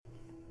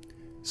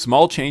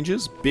Small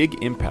Changes,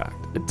 Big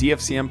Impact, a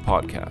DFCM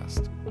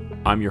podcast.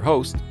 I'm your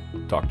host,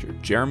 Dr.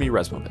 Jeremy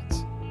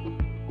Resmovitz.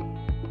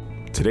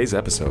 Today's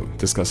episode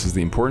discusses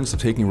the importance of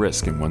taking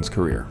risk in one's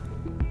career.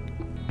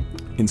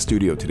 In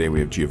studio today we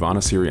have Giovanna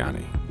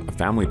Siriani, a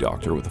family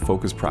doctor with a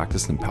focused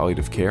practice in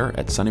palliative care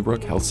at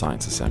Sunnybrook Health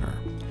Sciences Center.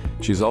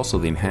 She is also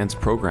the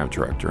Enhanced Program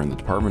Director in the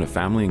Department of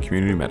Family and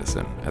Community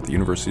Medicine at the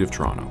University of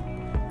Toronto.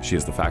 She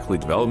is the Faculty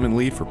Development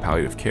Lead for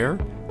Palliative Care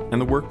and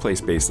the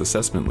Workplace-Based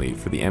Assessment Lead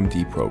for the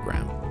MD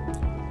program.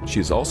 She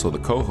is also the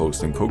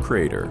co-host and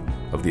co-creator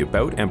of the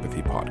About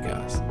Empathy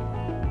podcast.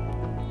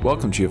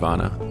 Welcome,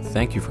 Giovanna.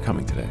 Thank you for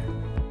coming today.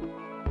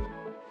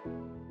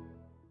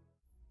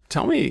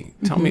 Tell me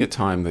a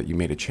time that you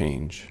made a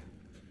change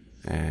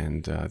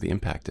and the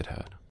impact it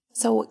had.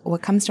 So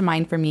what comes to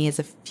mind for me is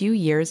a few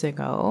years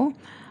ago,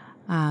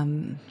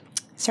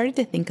 started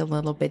to think a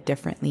little bit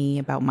differently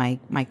about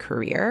my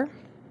career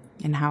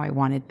and how I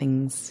wanted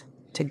things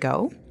to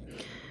go.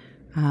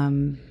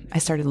 I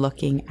started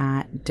looking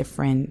at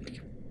different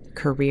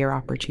career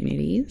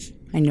opportunities.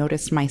 I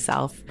noticed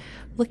myself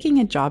looking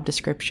at job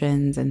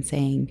descriptions and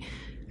saying,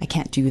 I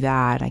can't do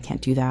that.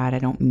 I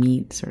don't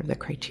meet sort of the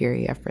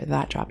criteria for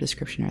that job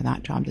description or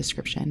that job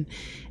description.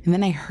 And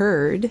then I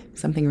heard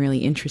something really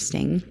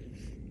interesting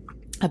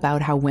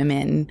about how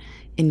women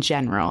in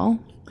general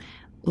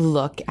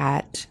look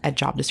at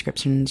job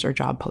descriptions or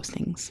job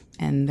postings.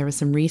 And there was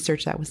some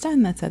research that was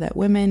done that said that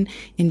women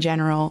in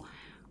general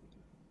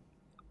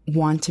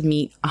want to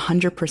meet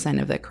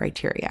 100% of the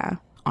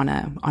criteria on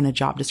a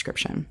job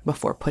description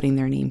before putting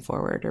their name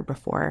forward or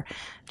before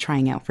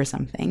trying out for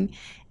something.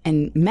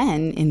 And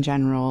men in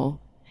general,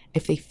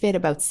 if they fit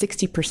about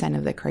 60%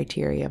 of the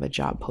criteria of a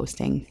job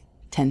posting,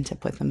 tend to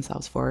put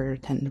themselves forward or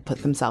tend to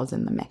put themselves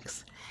in the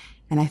mix.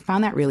 And I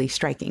found that really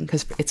striking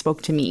because it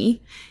spoke to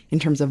me in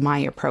terms of my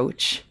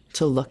approach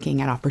to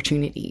looking at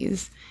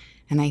opportunities.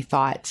 And I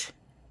thought,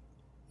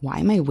 why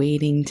am I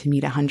waiting to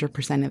meet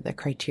 100% of the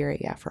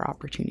criteria for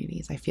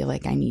opportunities? I feel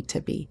like I need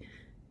to be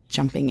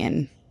jumping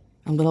in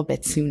a little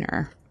bit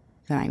sooner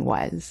than I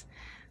was.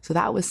 So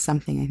that was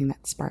something I think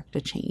that sparked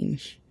a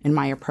change in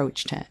my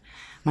approach to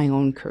my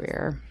own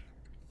career.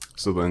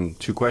 So then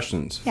 2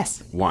 questions.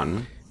 Yes.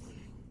 1,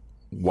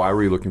 why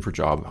were you looking for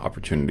job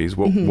opportunities?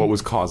 What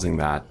was causing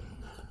that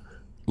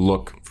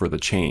look for the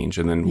change?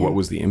 And then what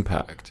was the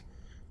impact?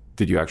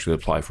 Did you actually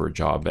apply for a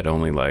job at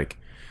only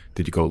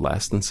did you go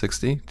less than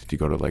 60? Did you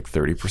go to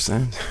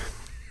 30%?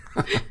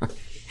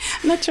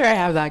 I'm not sure I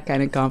have that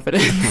kind of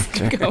confidence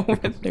to go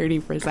with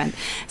 30%.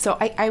 So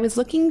I was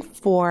looking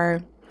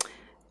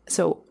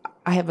so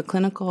I have a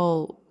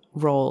clinical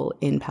role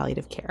in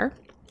palliative care.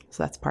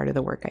 So that's part of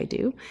the work I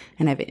do.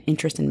 And I have an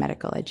interest in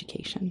medical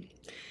education.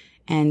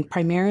 And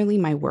primarily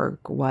my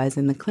work was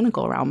in the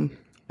clinical realm,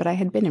 but I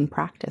had been in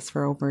practice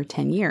for over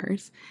 10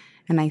 years.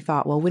 And I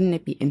thought, well, wouldn't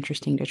it be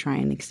interesting to try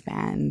and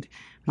expand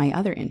my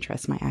other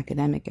interests, my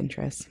academic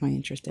interests, my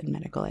interest in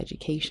medical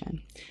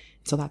education?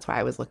 So that's why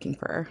I was looking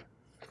for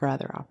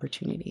other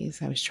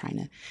opportunities. I was trying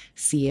to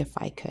see if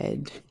I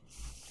could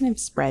kind of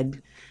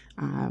spread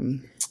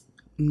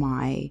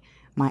my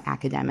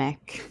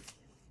academic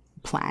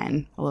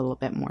plan a little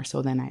bit more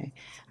so than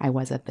I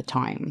was at the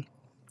time.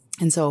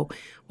 And so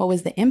what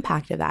was the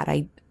impact of that?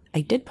 I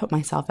did put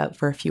myself out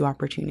for a few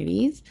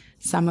opportunities,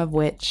 some of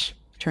which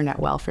turned out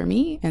well for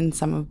me and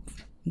some of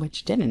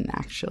which didn't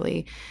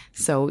actually.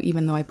 So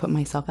even though I put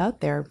myself out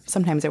there,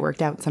 sometimes it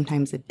worked out,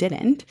 sometimes it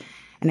didn't.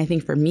 And I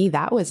think for me,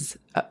 that was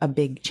a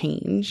big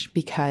change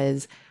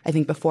because I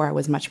think before I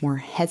was much more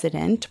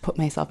hesitant to put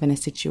myself in a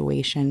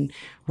situation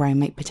where I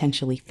might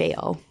potentially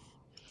fail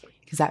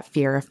because that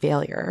fear of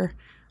failure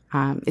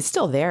is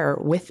still there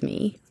with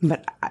me. And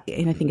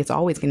I think it's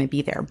always going to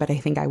be there. But I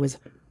think I was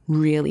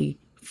really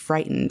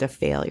frightened of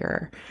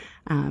failure.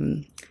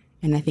 And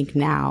I think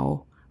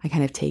now I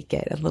kind of take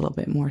it a little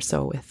bit more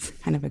so with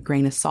kind of a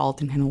grain of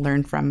salt and kind of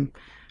learn from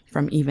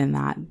even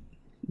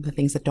the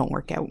things that don't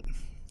work out.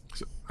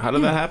 So how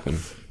did that happen?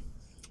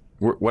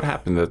 What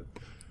happened that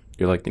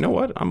you're like, you know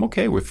what, I'm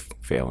okay with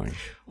failing?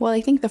 Well, I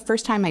think the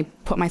first time I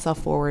put myself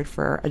forward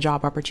for a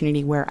job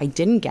opportunity where I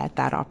didn't get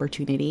that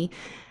opportunity,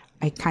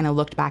 I kind of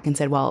looked back and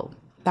said, well,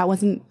 that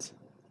wasn't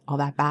all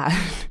that bad.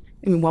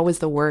 I mean, what was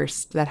the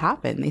worst that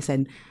happened? They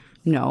said,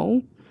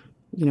 no,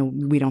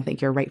 we don't think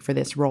you're right for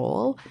this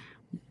role.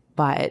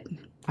 But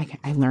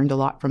I learned a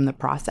lot from the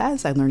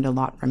process. I learned a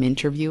lot from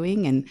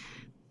interviewing and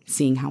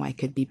seeing how I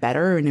could be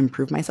better and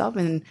improve myself.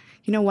 And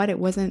you know what? It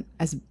wasn't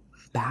as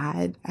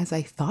bad as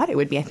I thought it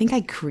would be. I think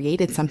I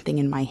created something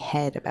in my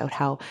head about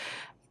how,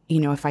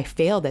 if I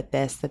failed at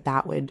this,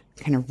 that would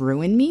kind of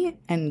ruin me.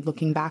 And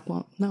looking back,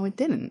 well, no, it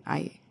didn't.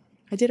 I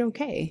did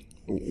okay.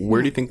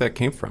 Where do you think that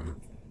came from?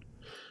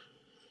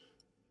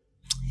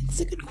 It's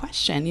a good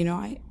question.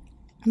 I'm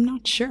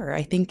not sure.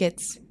 I think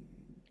it's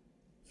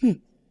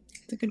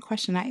a good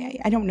question.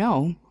 I don't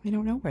know. I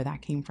don't know where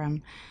that came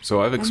from.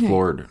 So I've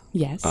explored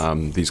yes.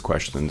 These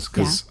questions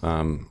because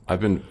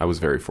I was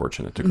very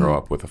fortunate to grow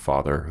up with a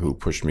father who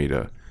pushed me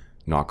to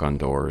knock on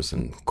doors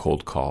and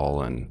cold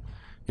call and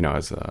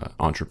as an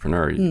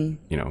entrepreneur,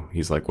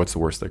 he's like, what's the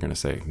worst they're going to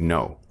say?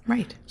 No.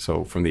 Right.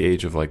 So from the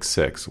age of like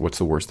 6, what's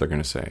the worst they're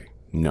going to say?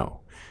 No.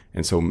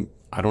 And so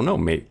I don't know,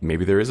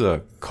 maybe there is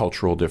a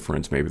cultural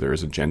difference. Maybe there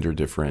is a gender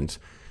difference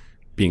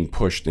being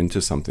pushed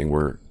into something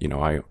where,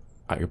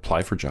 I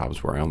apply for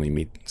jobs where I only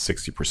meet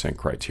 60%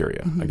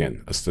 criteria. Mm-hmm.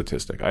 Again, a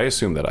statistic. I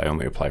assume that I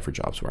only apply for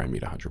jobs where I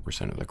meet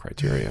 100% of the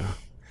criteria.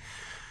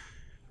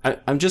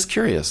 I'm just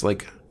curious,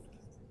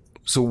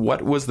 so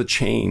what was the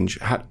change?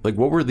 What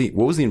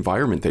was the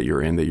environment that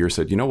you're in that you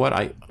said, you know what,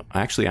 I'm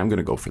going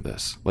to go for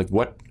this?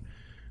 What,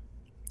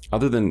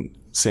 other than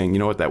saying, you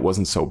know what, that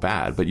wasn't so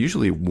bad, but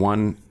usually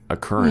one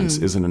occurrence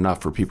isn't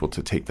enough for people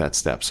to take that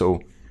step. So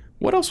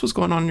what else was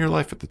going on in your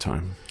life at the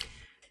time?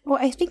 Well,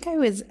 I think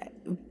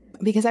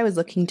because I was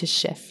looking to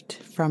shift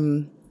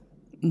from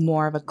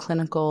more of a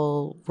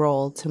clinical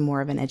role to more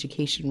of an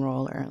education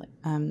role or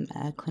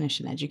a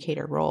clinician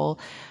educator role,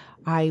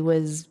 I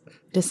was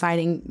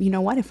deciding, you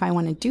know what, if I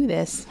want to do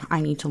this,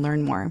 I need to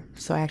learn more.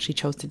 So I actually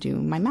chose to do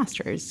my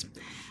master's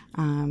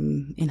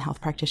in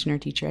health practitioner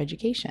teacher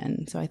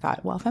education. So I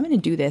thought, well, if I'm going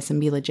to do this and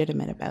be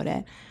legitimate about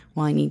it,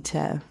 well, I need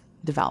to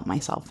develop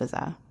myself as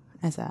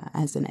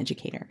an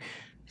educator.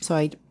 So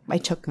I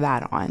took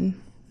that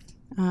on.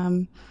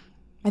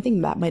 I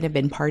think that might have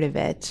been part of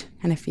it,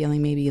 kind of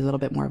feeling maybe a little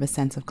bit more of a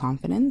sense of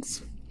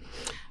confidence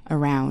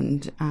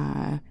around,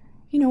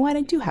 you know what,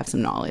 I do have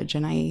some knowledge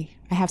and I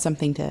have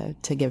something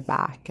to give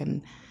back,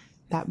 and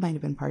that might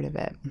have been part of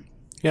it.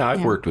 Yeah,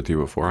 I've worked with you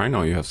before. I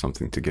know you have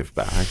something to give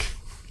back.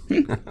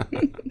 You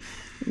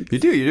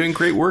do. You're doing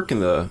great work in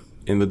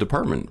the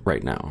department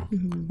right now.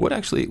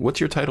 Mm-hmm. What's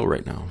your title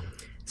right now?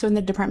 So in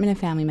the Department of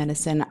Family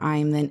Medicine,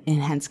 I'm the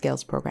Enhanced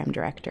Skills Program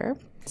Director.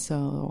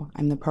 So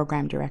I'm the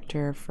program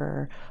director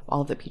for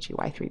all of the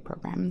PGY3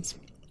 programs.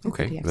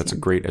 Okay, that's a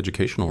great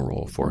educational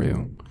role for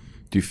you.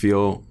 Do you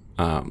feel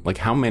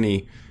how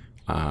many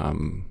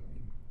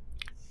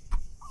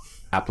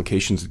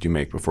applications did you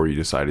make before you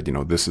decided,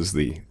 this is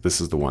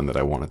the one that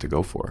I wanted to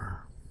go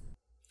for?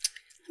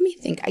 Let me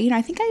think.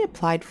 I think I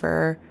applied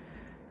for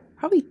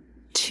probably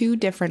 2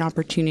 different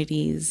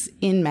opportunities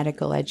in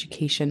medical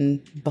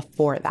education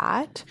before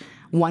that.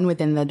 One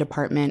within the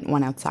department,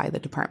 one outside the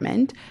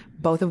department,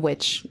 both of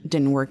which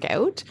didn't work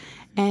out.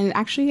 And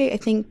actually, I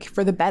think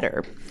for the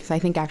better, because I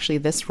think actually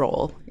this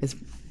role is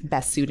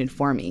best suited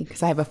for me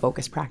because I have a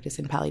focused practice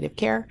in palliative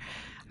care.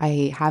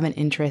 I have an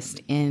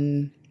interest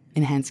in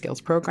enhanced skills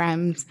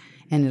programs,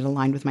 and it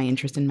aligned with my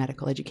interest in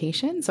medical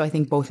education. So I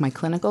think both my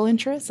clinical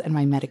interests and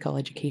my medical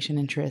education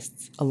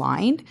interests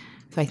aligned.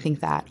 So I think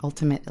that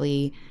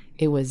ultimately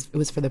it was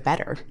for the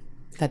better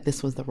that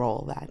this was the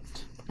role that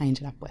I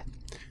ended up with.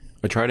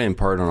 I try to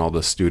impart on all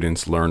the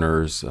students,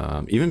 learners,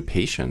 even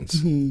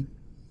patients,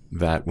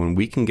 that when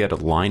we can get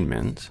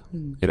alignment,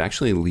 it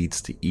actually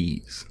leads to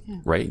ease,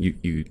 right?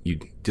 You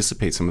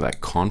dissipate some of that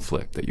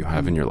conflict that you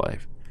have in your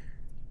life.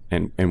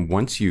 And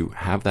once you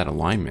have that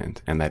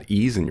alignment and that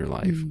ease in your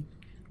life,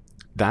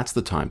 that's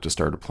the time to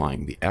start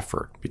applying the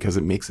effort, because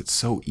it makes it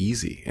so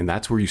easy. And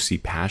that's where you see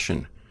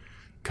passion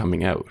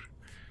coming out.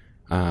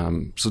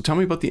 So tell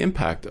me about the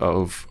impact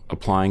of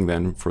applying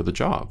then for the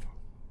job.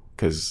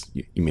 Because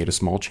you made a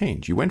small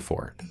change. You went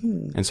for it.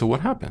 And so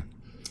what happened?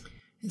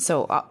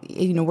 So,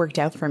 worked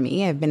out for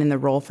me. I've been in the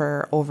role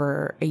for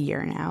over a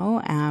year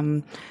now.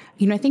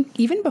 I think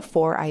even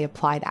before I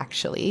applied,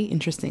 actually,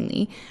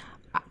 interestingly,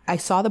 I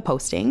saw the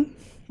posting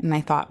and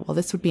I thought, well,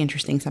 this would be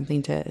interesting,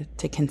 something to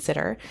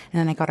consider. And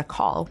then I got a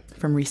call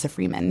from Risa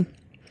Freeman.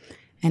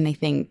 And I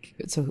think,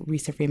 so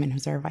Risa Freeman,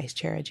 who's our vice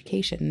chair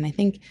education. And I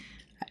think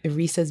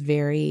Risa's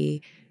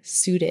very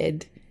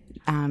suited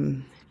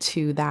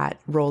to that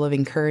role of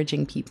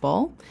encouraging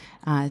people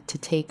to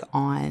take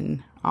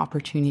on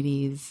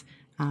opportunities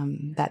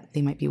that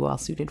they might be well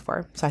suited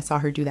for. So I saw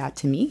her do that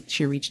to me.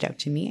 She reached out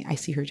to me. I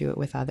see her do it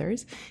with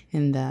others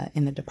in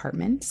the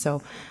department.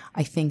 So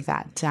I think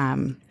that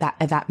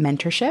that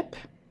mentorship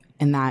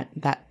and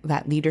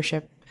that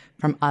leadership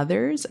from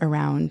others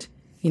around,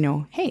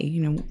 hey,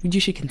 you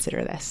should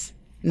consider this.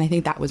 And I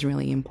think that was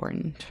really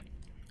important.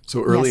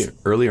 So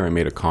earlier I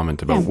made a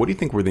comment about what do you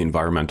think were the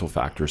environmental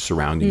factors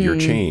surrounding your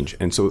change?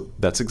 And so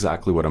that's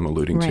exactly what I'm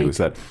alluding to, is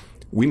that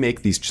we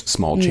make these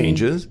small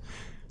changes,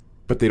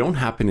 but they don't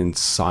happen in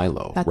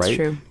silo, that's right?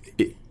 True.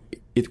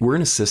 We're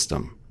in a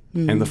system.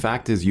 And the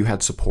fact is you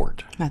had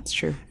support. That's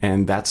true.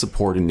 And that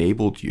support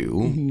enabled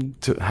you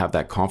to have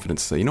that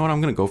confidence to say, you know what, I'm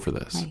going to go for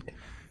this. Right.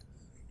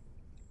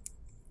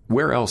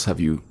 Where else have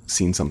you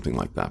seen something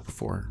like that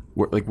before?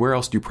 Where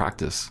else do you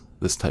practice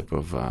this type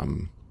of...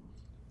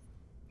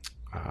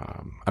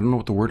 I don't know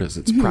what the word is.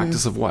 It's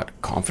practice of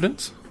what?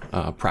 Confidence?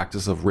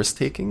 Practice of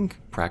risk-taking?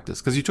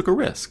 Practice? Because you took a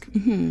risk.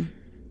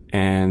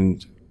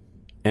 And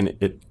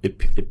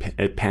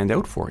it panned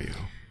out for you.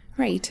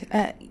 Right.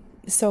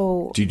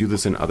 So... Do you do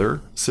this in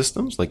other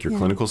systems, like your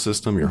clinical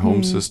system, your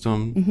home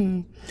system?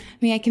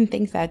 I mean, I can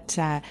think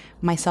that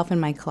myself and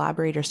my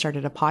collaborator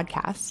started a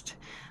podcast.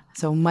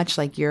 So much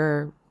like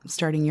you're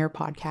starting your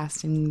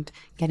podcast and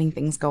getting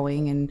things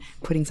going and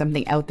putting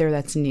something out there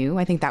that's new.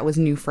 I think that was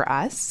new for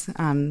us.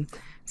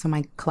 So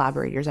my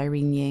collaborators,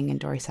 Irene Ying and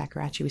Dori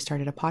Sakurachi, we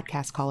started a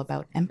podcast call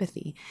about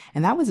empathy.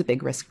 And that was a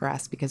big risk for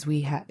us because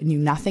we knew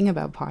nothing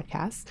about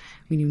podcasts.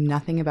 We knew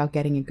nothing about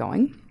getting it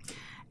going.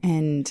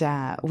 And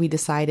we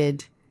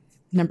decided,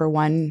 number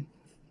one,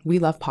 we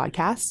love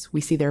podcasts.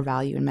 We see their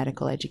value in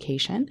medical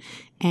education.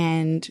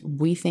 And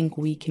we think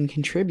we can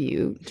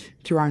contribute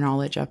through our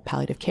knowledge of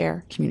palliative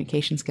care,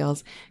 communication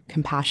skills,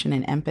 compassion,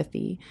 and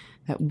empathy,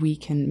 that we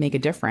can make a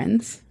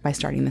difference by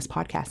starting this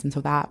podcast. And so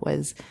that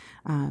was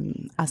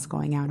us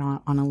going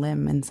out on a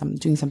limb and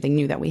doing something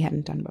new that we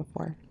hadn't done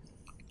before.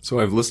 So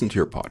I've listened to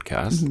your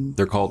podcast. Mm-hmm.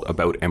 They're called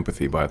About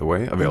Empathy, by the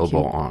way,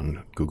 available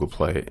on Google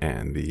Play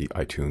and the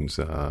iTunes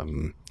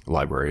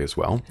library as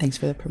well. Thanks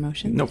for the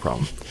promotion. No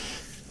problem.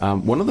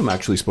 One of them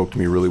actually spoke to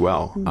me really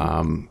well.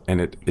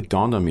 And it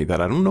dawned on me that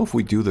I don't know if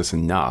we do this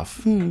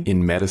enough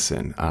in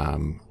medicine.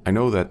 I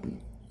know that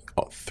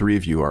three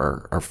of you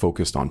are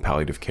focused on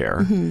palliative care.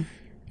 Mm-hmm.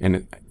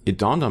 And it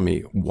dawned on me,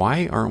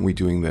 why aren't we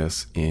doing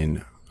this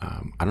in,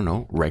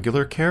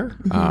 regular care?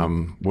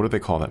 Mm-hmm. What do they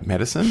call that?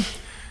 Medicine?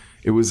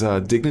 It was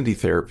dignity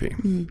therapy.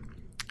 Mm-hmm.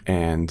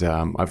 And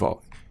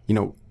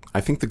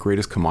I think the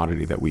greatest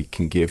commodity that we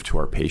can give to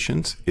our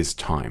patients is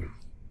time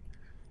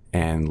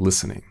and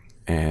listening.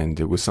 And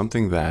it was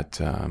something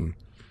that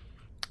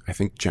I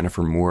think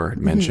Jennifer Moore had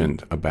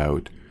mentioned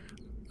about,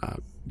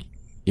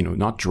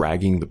 not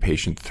dragging the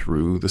patient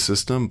through the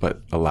system,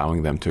 but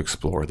allowing them to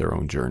explore their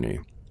own journey.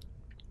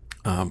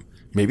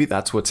 Maybe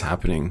that's what's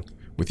happening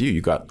with you.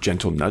 You got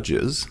gentle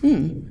nudges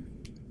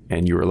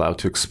and you're allowed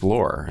to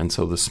explore. And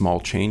so the small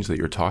change that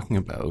you're talking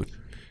about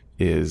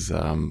is,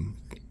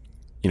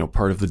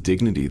 part of the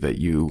dignity that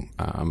you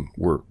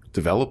were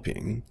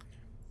developing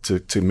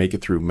to make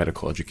it through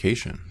medical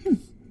education.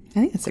 I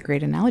think that's a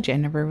great analogy. I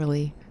never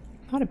really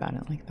thought about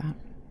it like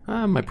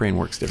that. My brain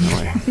works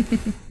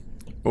differently.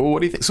 Well, what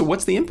do you think? So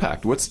what's the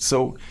impact?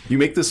 So you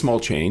make this small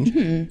change,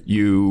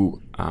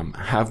 you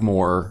have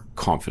more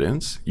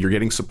confidence, you're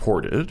getting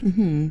supported.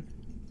 Mm-hmm.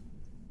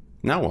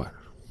 Now what?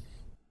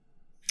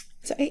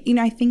 So,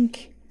 I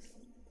think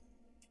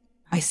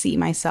I see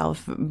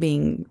myself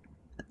being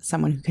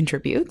someone who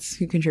contributes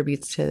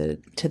to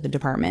the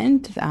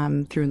department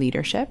through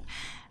leadership.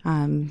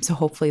 So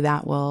hopefully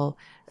that will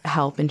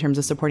help in terms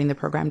of supporting the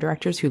program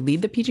directors who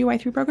lead the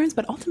PGY3 programs,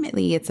 but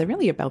ultimately it's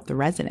really about the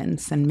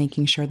residents and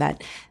making sure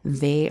that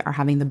they are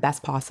having the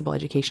best possible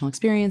educational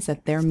experience,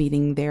 that they're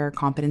meeting their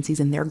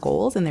competencies and their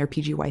goals in their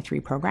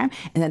PGY3 program,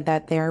 and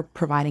that they're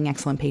providing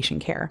excellent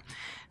patient care.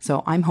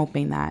 So I'm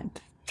hoping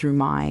that through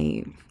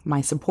my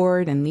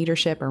support and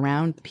leadership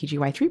around the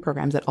PGY3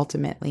 programs, that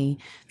ultimately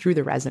through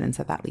the residents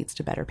that leads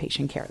to better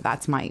patient care.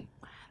 That's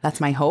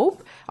my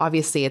hope.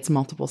 Obviously, it's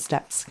multiple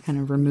steps kind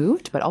of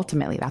removed, but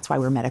ultimately that's why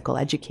we're medical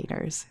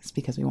educators. It's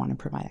because we want to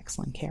provide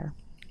excellent care.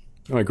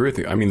 I agree with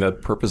you. I mean, the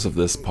purpose of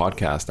this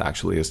podcast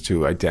actually is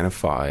to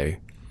identify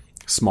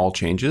small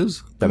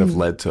changes that have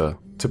led to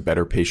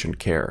better patient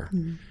care.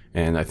 Mm.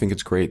 And I think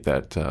it's great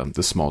that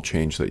the small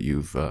change that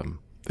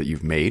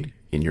you've made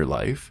in your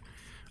life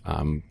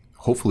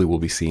hopefully will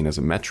be seen as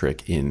a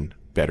metric in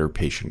better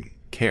patient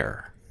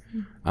care.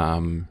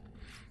 Mm.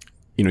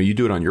 You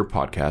do it on your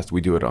podcast. We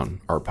do it on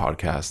our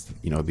podcast.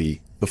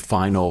 The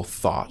final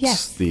thoughts.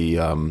 Yes.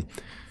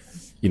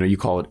 You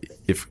call it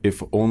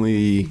if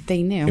only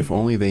they knew. If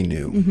only they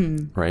knew.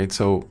 Mm-hmm. Right.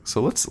 So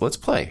let's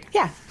play.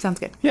 Yeah, sounds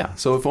good. Yeah.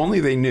 So if only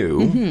they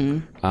knew.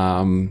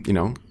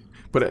 Mm-hmm.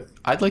 But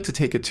I'd like to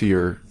take it to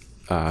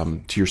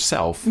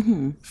yourself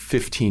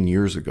 15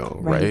 years ago.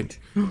 Right.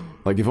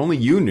 Like if only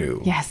you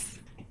knew. Yes.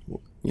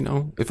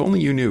 If only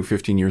you knew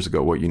 15 years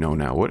ago what you know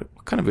now. What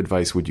kind of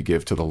advice would you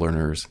give to the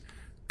learners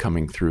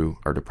coming through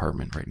our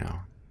department right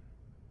now,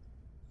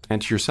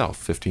 and to yourself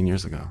 15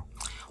 years ago?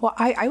 Well,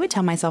 I would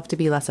tell myself to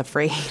be less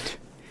afraid.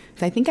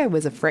 I think I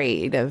was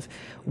afraid of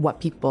what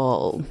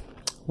people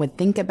would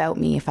think about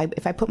me if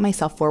I put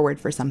myself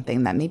forward for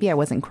something that maybe I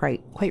wasn't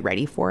quite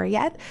ready for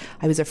yet.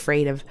 I was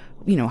afraid of,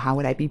 how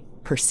would I be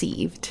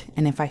perceived?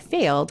 And if I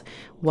failed,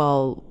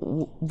 well,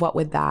 what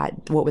would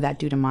that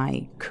do to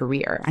my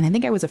career? And I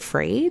think I was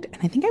afraid,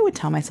 and I think I would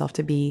tell myself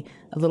to be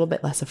a little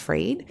bit less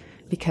afraid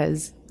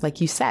because,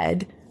 like you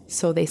said,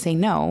 so they say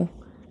no,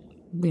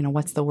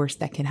 what's the worst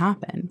that can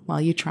happen?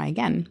 Well, you try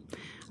again.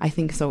 I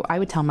think so. I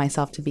would tell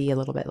myself to be a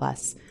little bit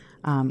less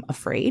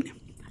afraid.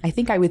 I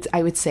think I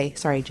would say,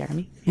 sorry,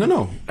 Jeremy.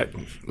 No.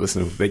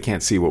 Listen, they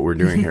can't see what we're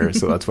doing here,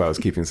 so that's why I was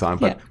keeping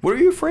silent. But What are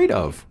you afraid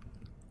of?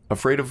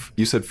 Afraid of,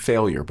 you said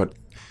failure, but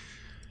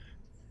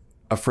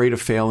afraid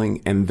of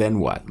failing, and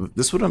then what?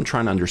 This is what I'm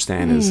trying to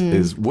understand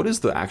is what is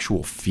the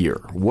actual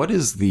fear? What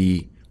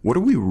are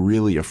we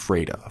really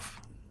afraid of?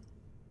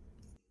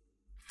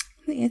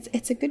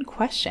 It's a good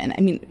question.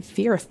 I mean,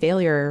 fear of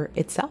failure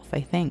itself,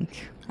 I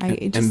think.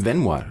 And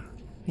then what?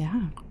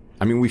 Yeah.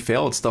 I mean, we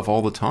fail at stuff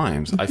all the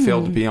time. I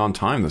failed to be on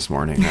time this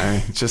morning.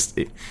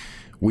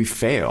 We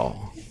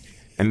fail.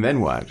 And then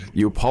what?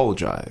 You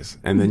apologize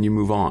and then you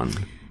move on.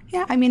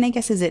 Yeah. I mean, I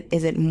guess is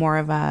it more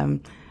of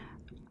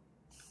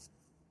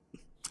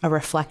a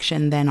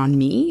reflection then on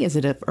me? Is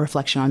it a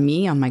reflection on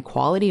me, on my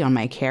quality, on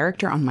my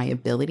character, on my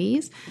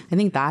abilities? I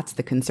think that's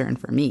the concern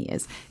for me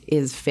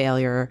is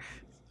failure,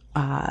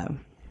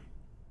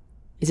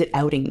 is it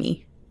outing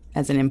me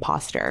as an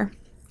imposter?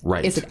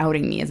 Right. Is it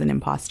outing me as an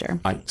imposter?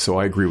 So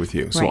I agree with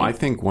you. So Right. I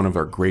think one of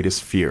our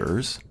greatest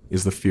fears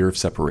is the fear of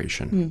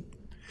separation.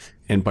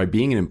 And by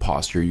being an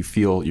imposter, you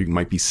feel you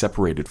might be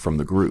separated from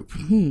the group.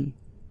 In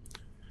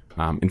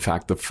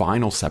fact, the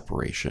final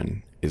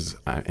separation is,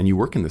 and you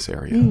work in this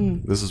area,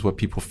 this is what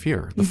people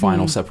fear, the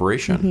final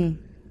separation,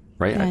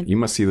 right? Yeah. You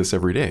must see this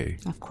every day.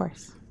 Of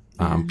course.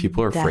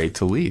 People are afraid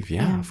to leave.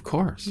 Yeah, of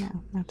course. Yeah,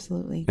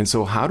 absolutely. And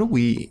so how do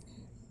we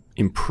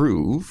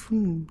improve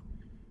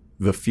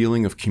the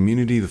feeling of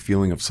community, the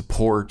feeling of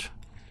support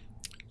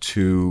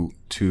to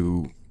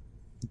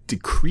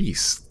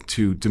decrease,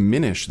 to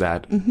diminish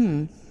that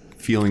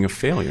feeling of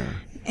failure?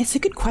 It's a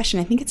good question.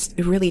 I think it's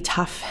really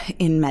tough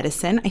in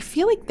medicine. I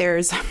feel like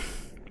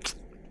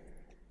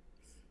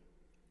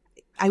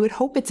I would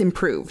hope it's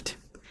improved,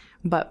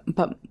 but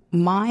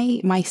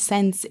my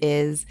sense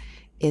is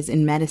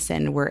in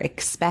medicine we're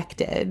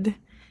expected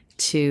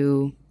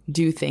to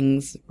do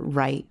things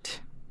right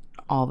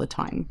all the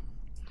time.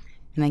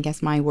 And I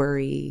guess my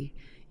worry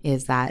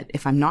is that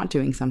if I'm not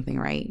doing something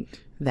right,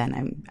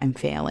 then I'm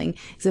failing.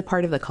 It's a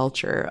part of the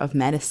culture of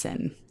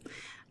medicine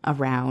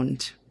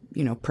around,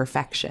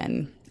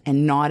 perfection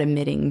and not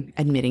admitting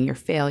your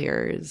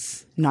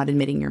failures, not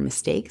admitting your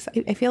mistakes.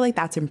 I feel like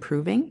that's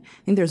improving.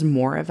 I think there's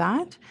more of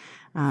that.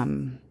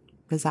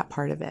 Is that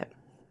part of it?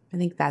 I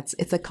think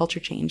it's a culture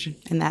change,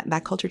 and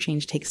that culture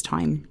change takes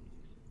time.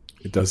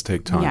 It does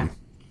take time. Yeah.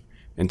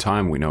 And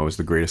time, we know, is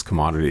the greatest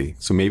commodity.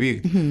 So maybe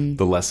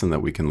the lesson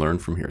that we can learn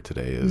from here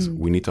today is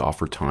we need to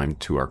offer time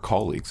to our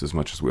colleagues as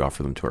much as we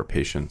offer them to our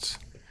patients.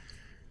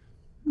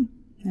 I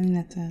think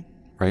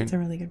that's a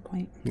really good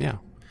point. Yeah.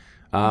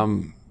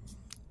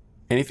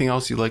 Anything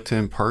else you'd like to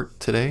impart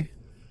today?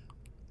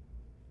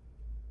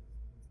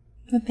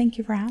 Well, thank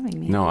you for having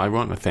me. No, I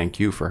want to thank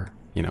you for,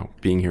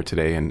 being here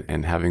today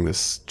and having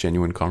this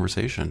genuine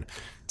conversation.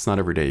 It's not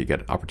every day you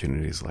get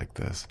opportunities like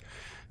this.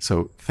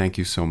 So thank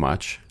you so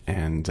much.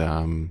 And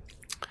I'm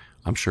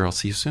sure I'll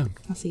see you soon.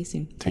 I'll see you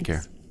soon. Take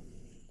care.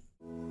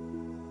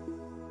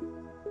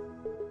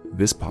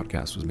 This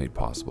podcast was made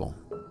possible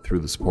through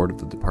the support of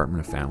the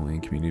Department of Family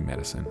and Community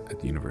Medicine at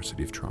the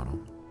University of Toronto.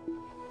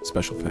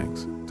 Special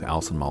thanks to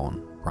Alison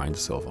Mullen, Brian De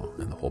Silva,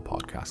 and the whole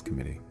podcast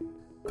committee.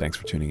 Thanks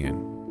for tuning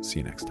in. See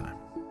you next time.